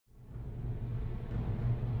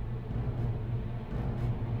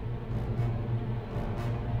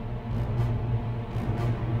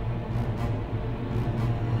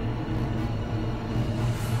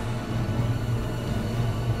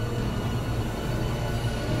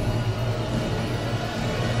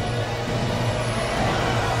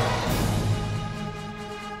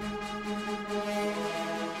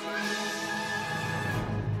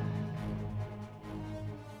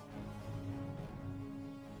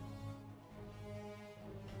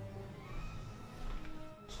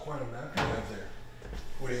quite a map you have there.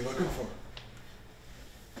 What are you looking for?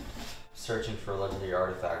 Searching for a legendary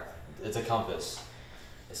artifact. It's a compass.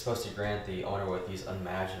 It's supposed to grant the owner with these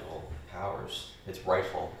unimaginable powers. Its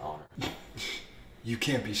rightful owner. You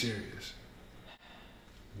can't be serious.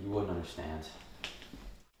 You wouldn't understand.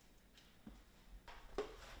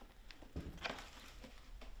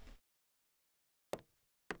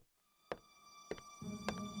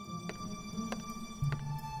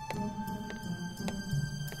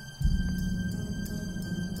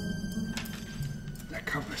 That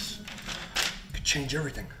compass could change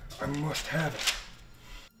everything. I must have it.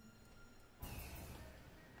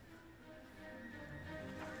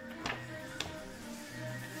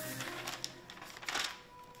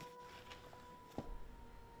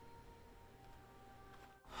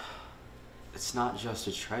 It's not just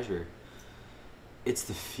a treasure. It's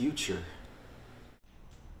the future.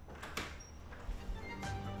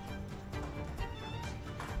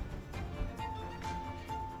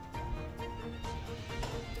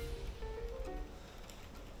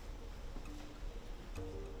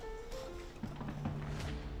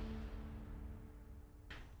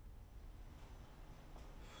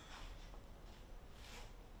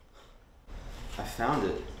 I found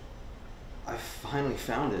it. I finally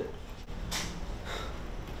found it.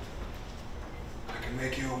 I can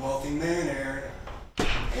make you a wealthy man, Aaron.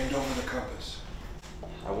 Hand over the compass.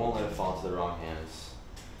 I won't let it fall into the wrong hands.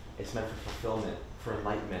 It's meant for fulfillment, for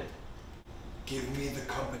enlightenment. Give me the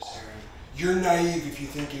compass, Aaron. You're naive if you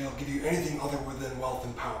think it'll give you anything other than wealth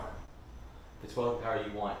and power. If it's wealth and power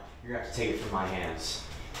you want, you're gonna have to take it from my hands.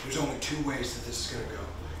 There's only two ways that this is gonna go.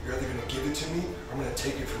 You're either gonna give it to me, or I'm gonna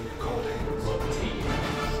take it from your cold hands. Look, take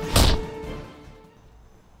it.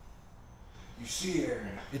 You see,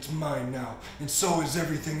 Aaron, it's mine now, and so is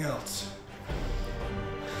everything else.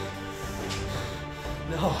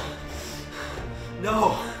 No.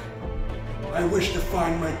 No. I wish to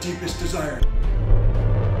find my deepest desire.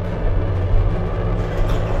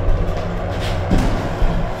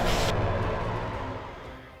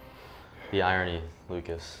 The irony,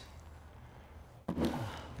 Lucas.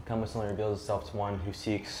 The compass only reveals itself to one who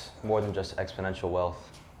seeks more than just exponential wealth.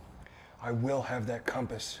 I will have that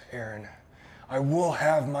compass, Aaron. I will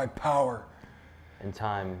have my power. In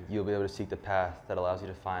time, you'll be able to seek the path that allows you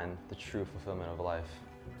to find the true fulfillment of life.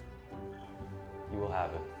 You will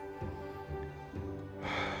have it.